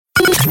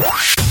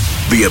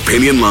The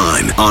Opinion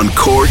Line on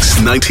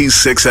Cork's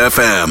 96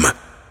 FM.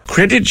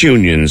 Credit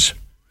unions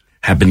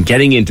have been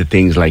getting into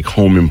things like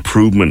home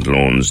improvement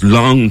loans,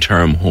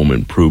 long-term home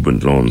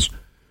improvement loans,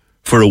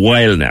 for a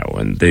while now,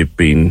 and they've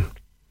been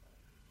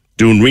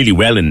doing really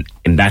well in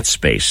that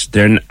space.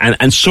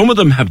 And some of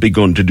them have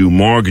begun to do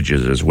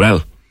mortgages as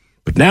well.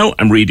 But now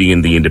I'm reading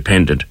in The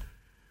Independent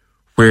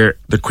where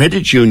the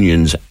credit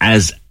unions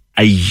as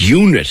a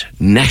unit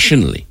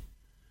nationally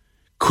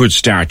could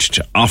start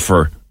to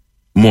offer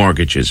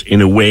mortgages in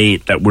a way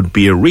that would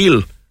be a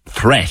real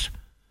threat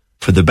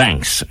for the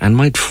banks and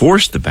might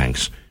force the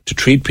banks to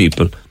treat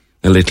people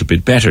a little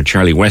bit better.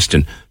 Charlie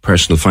Weston,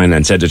 personal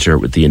finance editor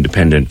with The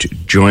Independent,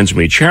 joins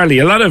me. Charlie,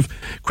 a lot of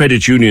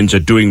credit unions are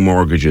doing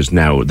mortgages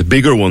now, the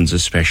bigger ones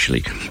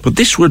especially. But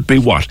this would be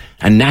what?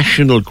 A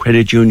national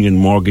credit union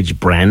mortgage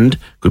brand?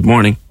 Good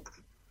morning.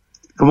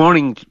 Good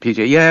morning,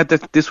 PJ. Yeah,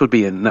 this would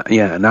be a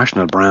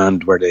national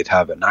brand where they'd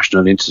have a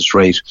national interest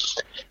rate,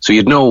 so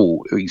you'd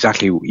know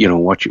exactly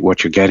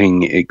what you're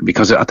getting.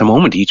 Because at the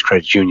moment, each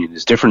credit union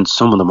is different.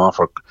 Some of them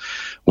offer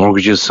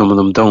mortgages, some of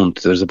them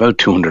don't. There's about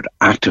 200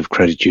 active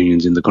credit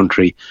unions in the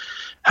country.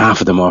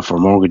 Half of them offer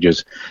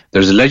mortgages.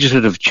 There's a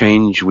legislative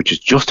change which is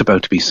just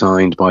about to be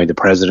signed by the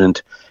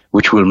president,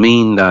 which will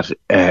mean that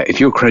if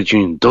your credit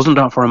union doesn't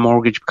offer a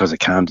mortgage because it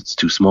can't, it's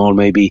too small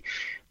maybe,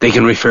 they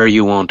can refer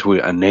you on to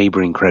a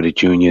neighbouring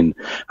credit union,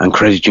 and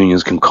credit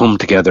unions can come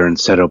together and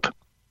set up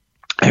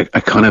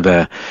a kind of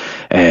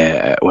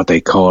what they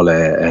call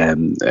a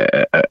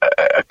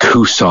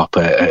CUSOP,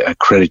 a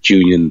credit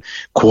union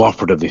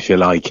cooperative, if you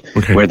like,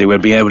 okay, where they will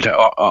be able to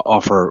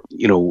offer,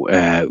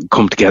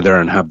 come together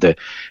and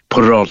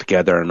put it all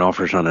together and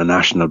offer it on a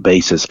national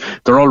basis.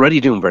 They're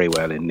already doing very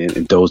well in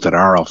those that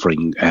are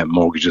offering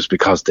mortgages,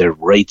 because their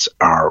rates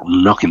are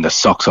knocking the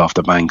socks off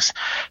the banks.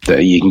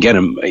 You can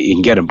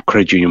get a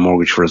credit union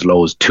mortgage for as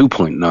low as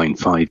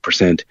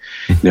 2.95%.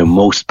 Now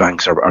most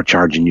banks are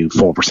charging you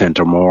 4%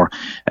 or more.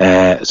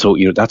 So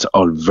that's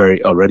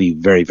already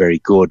very, very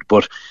good.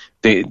 But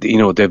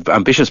they've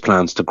ambitious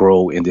plans to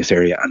grow in this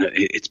area, and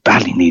it's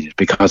badly needed,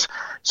 because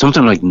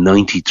something like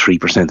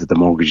 93% of the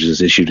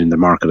mortgages issued in the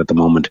market at the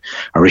moment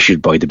are issued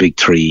by the big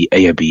three: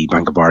 AIB,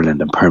 Bank of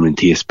Ireland and Permanent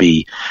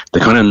TSB. The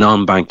kind of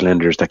non-bank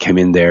lenders that came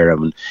in there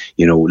and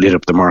lit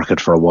up the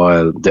market for a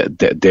while,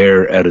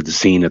 they're out of the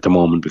scene at the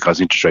moment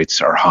because interest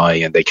rates are high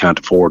and they can't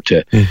afford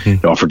to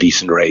offer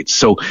decent rates.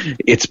 So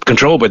it's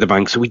controlled by the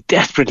banks. So we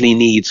desperately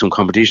need some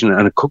competition,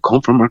 and it could come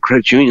from our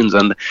credit unions,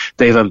 and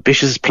they have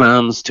ambitious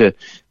plans to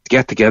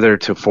get together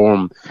to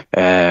form,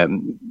 a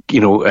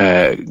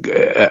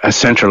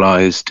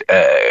centralised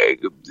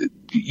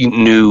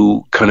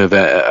new kind of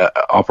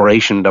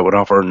operation that would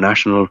offer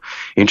national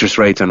interest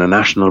rates and a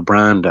national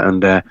brand.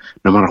 And no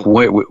matter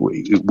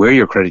where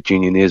your credit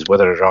union is,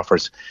 whether it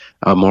offers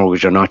a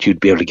mortgage or not, you'd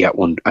be able to get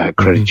one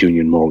credit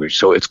union mortgage.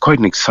 So it's quite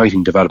an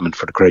exciting development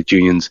for the credit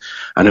unions,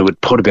 and it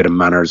would put a bit of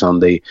manners on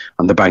the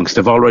banks.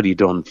 They've already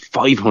done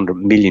 500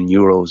 million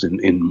euros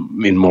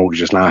in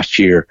mortgages last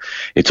year.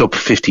 It's up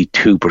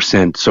 52%.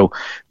 So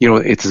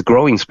it's a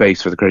growing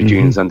space for the credit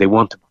unions, and they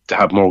want to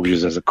have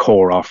mortgages as a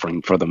core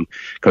offering for them,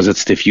 because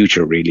it's the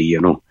future, really.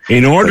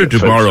 In order to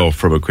borrow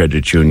from a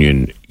credit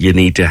union, you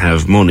need to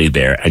have money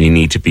there, and you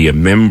need to be a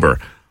member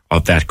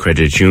of that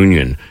credit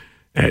union,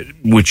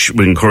 which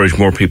will encourage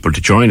more people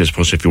to join, I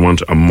suppose, if you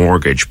want a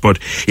mortgage. But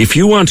if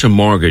you want a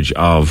mortgage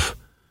of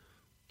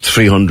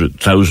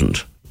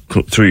 300,000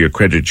 through your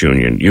credit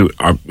union,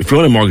 if you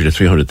want a mortgage of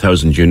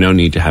 300,000, you now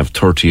need to have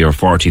 30 or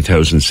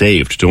 40,000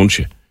 saved, don't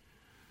you?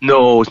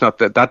 No, it's not.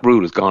 That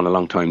rule is gone a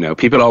long time now.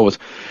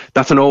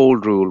 That's an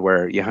old rule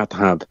where you had to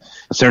have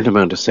a certain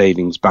amount of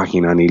savings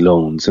backing any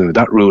loans. So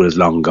that rule is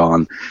long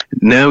gone.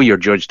 Now you're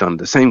judged on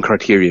the same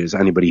criteria as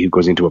anybody who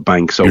goes into a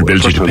bank. So a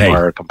first-time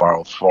buyer can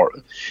borrow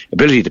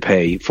ability to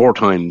pay 4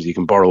 times. You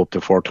can borrow up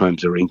to 4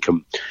 times their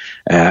income,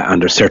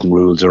 and there's certain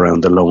rules around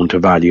the loan to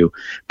value.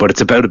 But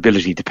it's about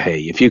ability to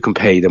pay. If you can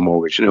pay the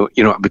mortgage,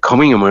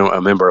 becoming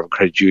a member of a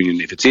credit union,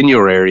 if it's in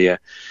your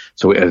area.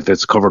 So if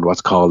it's covered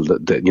what's called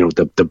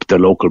the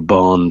local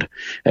bond,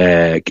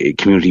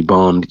 community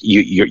bond,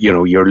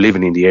 you're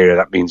living in the area.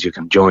 That means you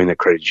can join a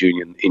credit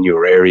union in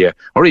your area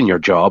or in your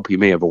job. You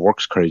may have a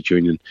works credit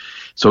union.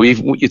 So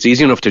it's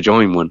easy enough to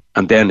join one,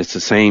 and then it's the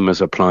same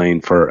as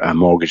applying for a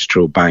mortgage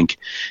through a bank.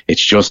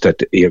 It's just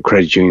that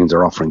credit unions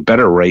are offering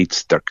better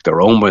rates.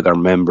 They're owned by their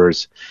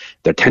members.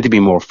 They tend to be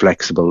more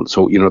flexible.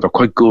 So, they're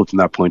quite good from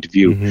that point of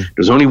view.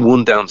 There's only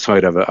one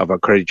downside of a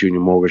credit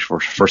union mortgage for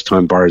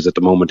first-time buyers at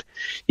the moment.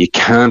 You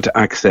can't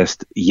access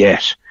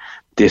yet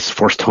this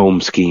first home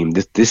scheme.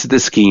 This is the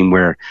scheme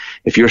where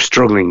if you're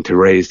struggling to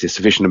raise the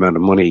sufficient amount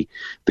of money,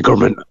 the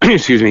government,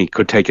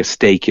 could take a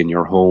stake in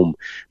your home.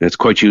 And it's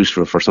quite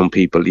useful for some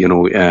people,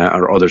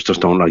 or others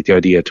just don't like the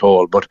idea at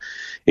all. But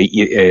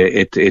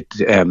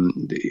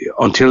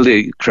until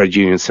the credit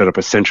union set up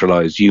a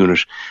centralised unit,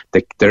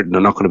 they're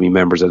not going to be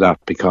members of that,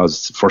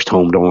 because First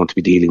Home don't want to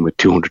be dealing with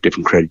 200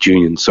 different credit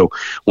unions. So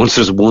once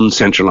there's one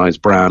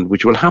centralised brand,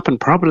 which will happen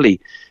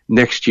probably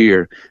next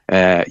year,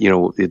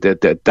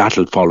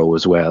 that'll follow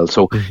as well.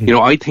 So,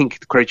 I think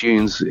the credit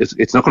unions,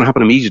 it's not going to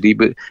happen immediately,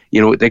 but,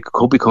 they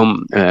could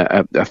become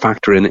a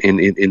factor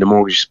in the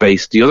mortgage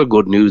space. The other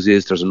good news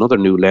is there's another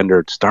new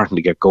lender starting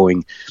to get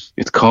going.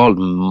 It's called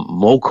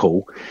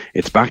MoCo.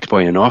 It's backed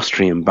by an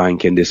Austrian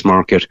bank in this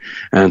market.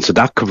 And so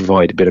that could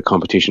provide a bit of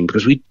competition,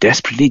 because we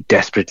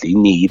desperately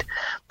need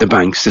the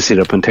banks to sit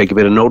up and take a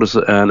bit of notice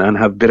and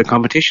have a bit of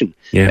competition.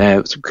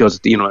 Yeah. Because,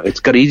 it's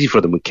got easy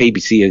for them with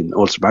KBC and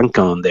Ulster Bank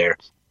on there.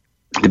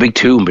 The big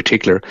two in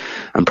particular,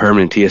 and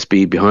Permanent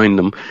TSB behind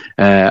them,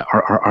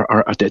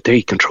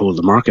 they control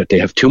the market. They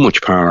have too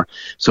much power.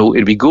 So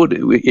it'd be good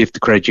if the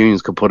credit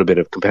unions could put a bit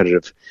of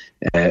competitive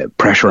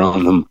pressure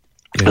on them.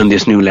 Yeah. And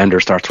this new lender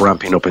starts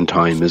ramping up in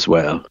time as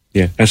well.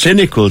 Yeah. A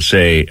cynic will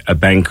say a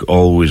bank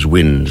always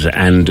wins,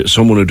 and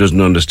someone who doesn't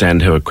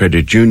understand how a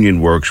credit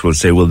union works will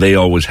say, well, they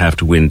always have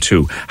to win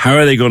too. How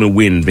are they going to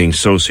win being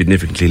so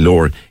significantly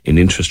lower in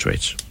interest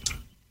rates?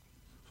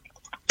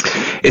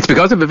 It's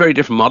because they have a very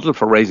different model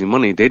for raising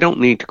money. They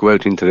don't need to go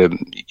out into the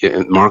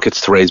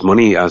markets to raise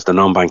money as the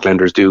non-bank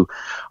lenders do,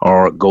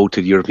 or go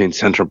to the European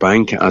Central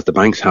Bank as the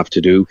banks have to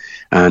do.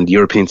 And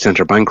European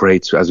Central Bank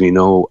rates, as we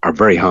know, are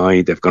very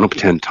high. They've gone up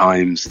 10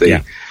 times.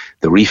 The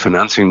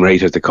refinancing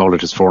rate, as they call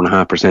it, is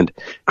 4.5%.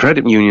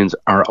 Credit unions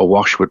are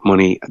awash with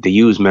money. They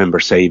use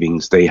member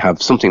savings. They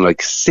have something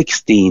like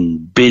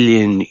 16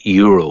 billion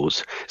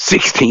euros.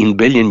 16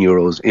 billion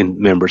euros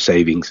in member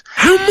savings.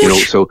 How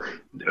much?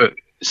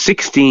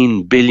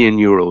 16 billion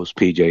euros,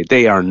 PJ.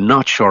 They are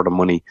not short of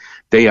money.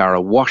 They are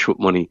awash with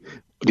money.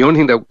 The only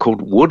thing that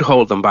would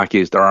hold them back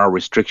is there are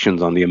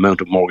restrictions on the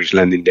amount of mortgage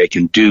lending they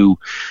can do,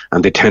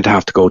 and they tend to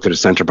have to go to the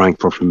central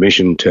bank for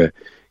permission to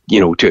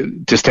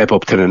step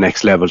up to the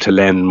next level, to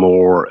lend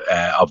more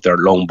of their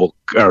loan book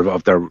or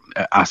of their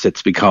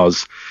assets,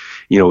 because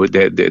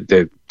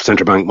the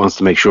central bank wants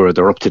to make sure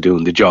they're up to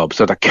doing the job.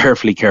 So they're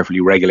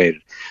carefully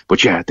regulated.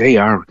 But yeah, they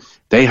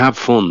have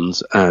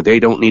funds. They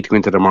don't need to go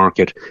into the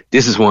market.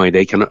 This is why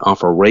they can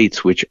offer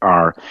rates which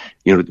are,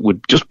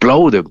 would just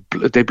blow the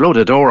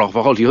door off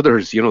all the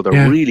others.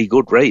 They're really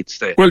good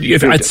rates.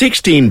 At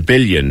 16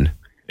 billion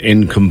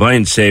in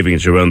combined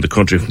savings around the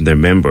country from their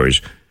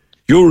members,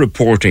 you're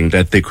reporting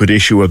that they could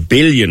issue $1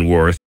 billion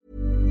worth.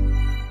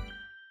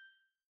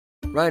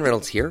 Ryan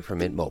Reynolds here from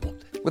Mint Mobile.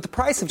 With the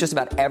price of just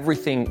about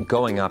everything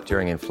going up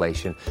during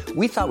inflation,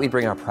 we thought we'd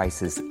bring our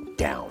prices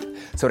down.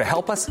 So to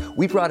help us,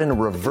 we brought in a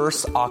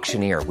reverse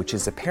auctioneer, which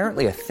is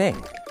apparently a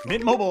thing.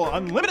 Mint Mobile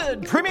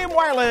Unlimited Premium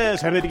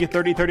Wireless. How to get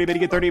 30, 30, how to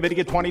get 30, how to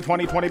get 20,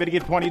 20, 20, how to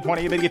get 20,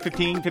 20, how to get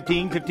 15,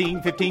 15,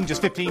 15, 15,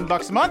 just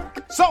 $15 a month?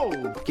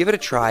 Sold! Give it a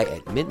try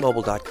at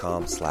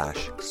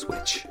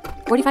mintmobile.com/switch.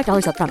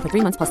 $45 up front for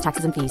 3 months plus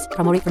taxes and fees.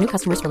 Promo rate for new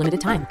customers for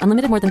limited time.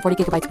 Unlimited more than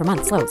 40 gigabytes per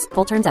month. Slows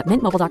full terms at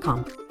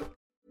mintmobile.com.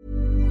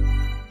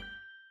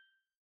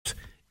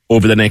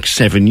 Over the next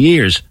 7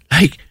 years,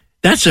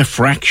 that's a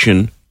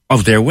fraction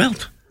of their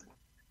wealth.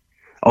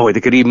 Oh,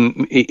 they could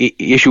even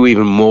issue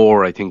even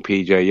more, I think,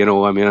 PJ.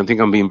 I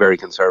think I'm being very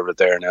conservative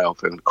there now,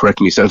 if I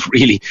correct myself,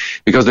 really,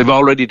 because they've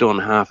already done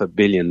 $500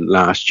 million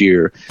last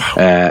year.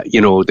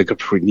 They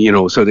could,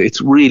 so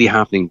it's really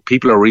happening.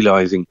 People are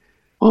realizing,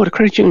 the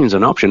credit union is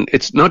an option.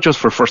 It's not just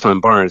for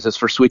first-time buyers. It's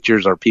for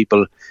switchers or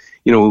people,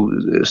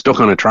 stuck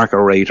on a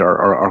tracker rate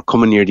or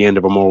coming near the end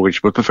of a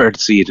mortgage, but prefer to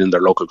see it in their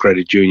local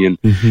credit union.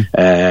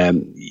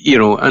 And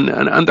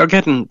they're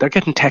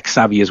getting tech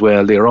savvy as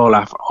well. They all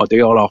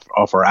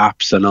offer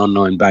apps and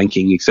online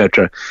banking,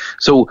 etc.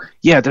 So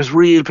yeah, there's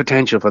real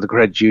potential for the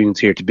credit unions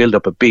here to build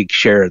up a big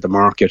share of the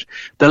market.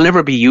 They'll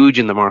never be huge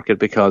in the market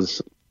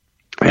because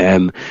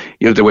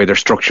the way they're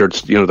structured,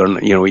 they're,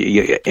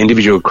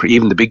 individual,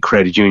 even the big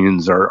credit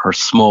unions are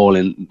small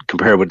in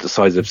compared with the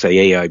size of, say,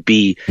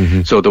 AIB.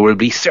 Mm-hmm. So there will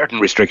be certain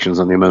restrictions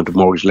on the amount of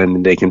mortgage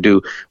lending they can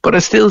do. But I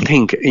still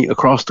think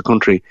across the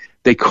country,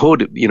 they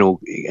could,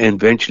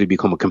 eventually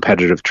become a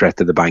competitive threat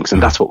to the banks.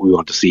 And that's what we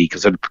want to see,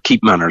 because it'll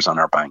keep manners on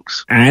our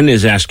banks. Anne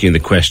is asking the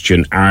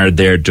question, are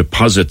their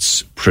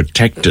deposits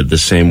protected the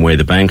same way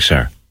the banks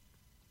are?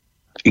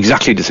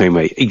 Exactly the same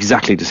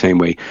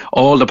way.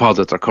 All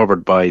deposits are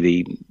covered by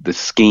the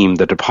scheme,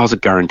 the Deposit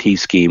Guarantee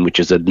Scheme, which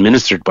is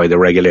administered by the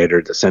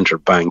regulator, the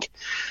central bank,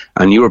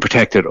 and you are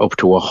protected up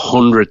to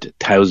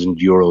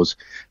 €100,000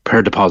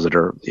 per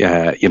depositor,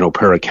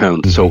 per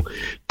account. Mm-hmm. So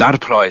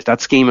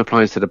that scheme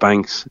applies to the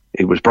banks.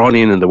 It was brought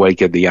in the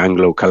wake of the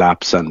Anglo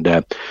collapse and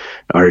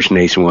Irish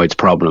Nationwide's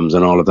problems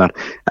and all of that.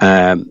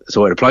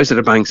 So it applies to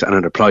the banks, and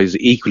it applies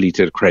equally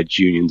to the credit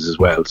unions as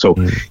well. So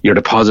your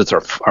deposits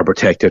are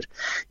protected.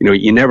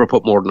 You never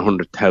put more than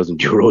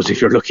 €100,000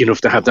 if you're lucky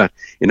enough to have that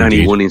in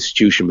any one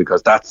institution,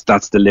 because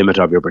that's the limit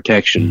of your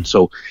protection.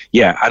 So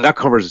yeah, and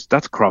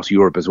that's across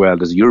Europe as well.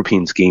 There's a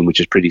European scheme which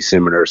is pretty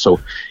similar. So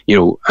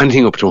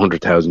anything up to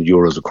 €100,000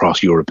 €100,000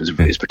 across Europe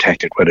is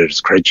protected, whether it's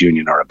a credit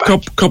union or a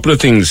bank. Couple of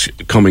things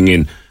coming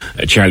in,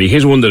 Charlie.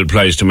 Here's one that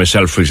applies to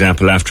myself, for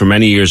example. After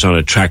many years on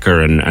a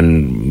tracker, and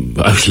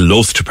I was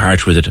loath to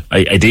part with it.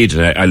 I did.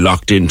 I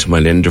locked into my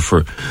lender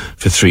for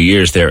 3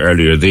 years there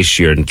earlier this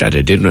year, and that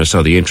I did when I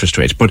saw the interest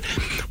rates. But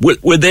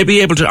will they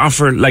be able to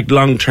offer like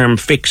long-term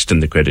fixed in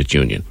the credit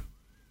union?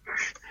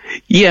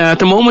 Yeah, at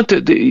the moment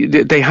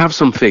they have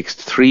some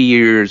fixed 3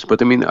 years,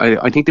 but I mean,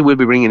 I think they will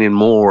be bringing in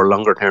more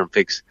longer term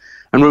fixed.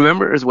 And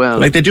remember as well,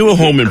 like they do a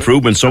home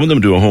improvement. Some of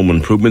them do a home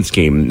improvement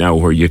scheme now,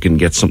 where you can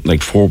get something like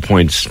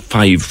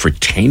 4.5 for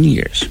 10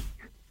 years.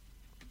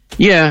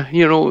 Yeah,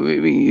 you know,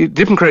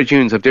 different credit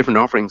unions have different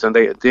offerings, and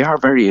they are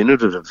very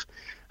innovative.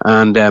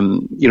 And,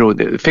 you know,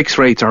 the fixed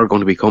rates are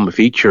going to become a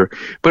feature.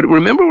 But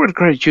remember, with a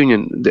credit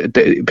union,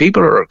 the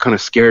people are kind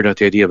of scared at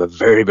the idea of a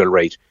variable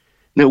rate.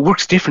 Now, it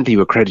works differently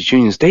with credit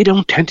unions. They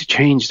don't tend to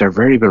change their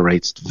variable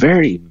rates.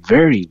 Very,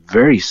 very,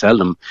 very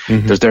seldom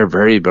does their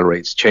variable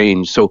rates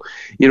change. So,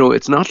 you know,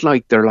 it's not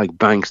like they're like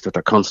banks that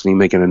are constantly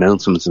making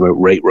announcements about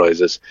rate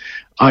rises.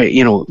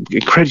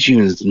 Credit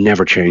unions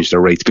never change their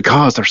rates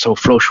because they're so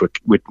flush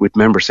with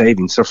member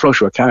savings. They're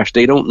flush with cash.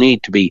 They don't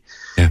need to be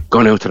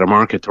going out to the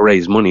market to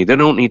raise money. They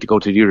don't need to go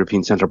to the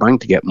European Central Bank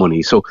to get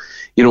money. So,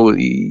 you know,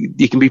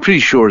 you can be pretty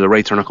sure the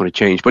rates are not going to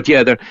change. But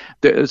yeah,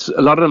 there's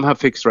a lot of them have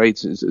fixed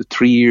rates,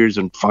 3 years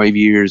and 5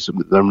 years. A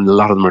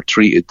lot of them are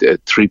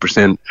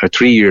 3% or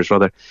 3 years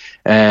rather.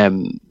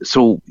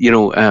 So, you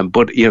know,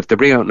 but if they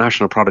bring out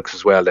national products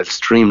as well, they'll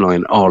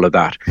streamline all of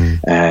that,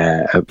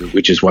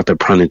 which is what they're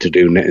planning to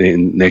do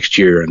next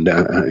year and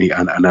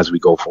as we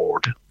go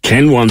forward.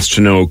 Ken wants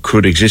to know,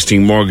 could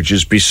existing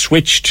mortgages be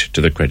switched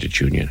to the credit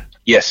union?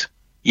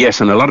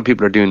 Yes, and a lot of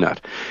people are doing that.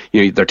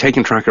 You know, they're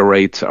taking tracker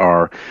rates,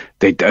 or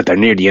they're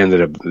near the end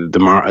of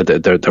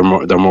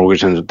their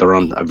mortgage, and they're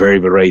on a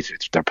variable rate.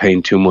 They're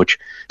paying too much.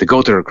 They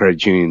go to their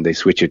credit union, they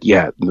switch it.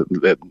 Yeah,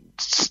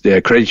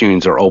 the credit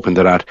unions are open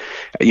to that.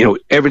 You know,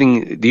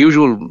 everything. The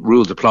usual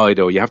rules apply,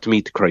 though. You have to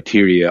meet the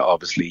criteria.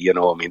 Obviously, you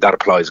know, I mean, that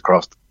applies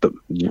across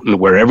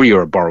wherever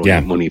you're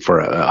borrowing money for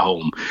a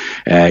home.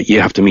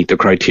 You have to meet the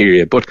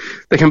criteria, but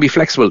they can be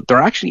flexible.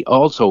 They're actually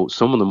also,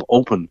 some of them,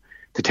 open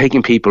to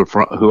taking people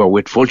who are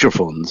with vulture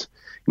funds.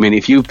 I mean,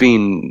 if you've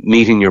been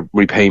meeting your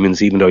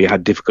repayments, even though you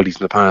had difficulties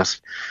in the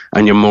past,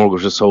 and your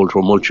mortgage was sold to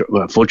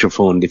a vulture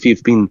fund, if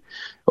you've been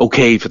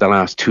okay for the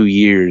last 2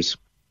 years,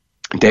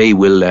 they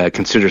will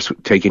consider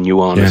taking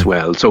you on as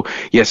well. So,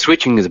 yeah,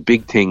 switching is a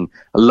big thing.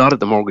 A lot of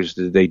the mortgages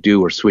that they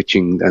do are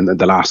switching in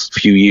the last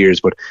few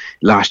years, but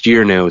last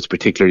year now, it's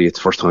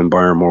first-time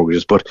buyer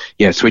mortgages. But,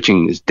 yeah,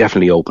 switching is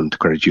definitely open to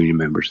credit union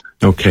members.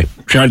 Okay.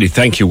 Charlie,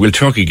 thank you. We'll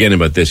talk again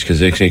about this,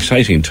 because it's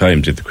exciting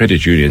times if the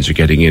credit unions are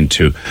getting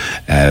into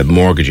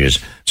mortgages.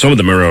 Some of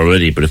them are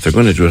already, but if they're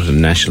going to do it on a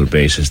national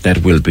basis,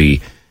 that will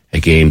be a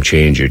game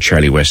changer.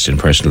 Charlie Weston,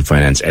 personal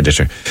finance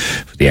editor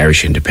for the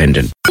Irish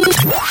Independent.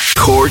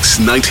 Cork's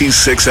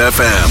 96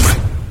 FM.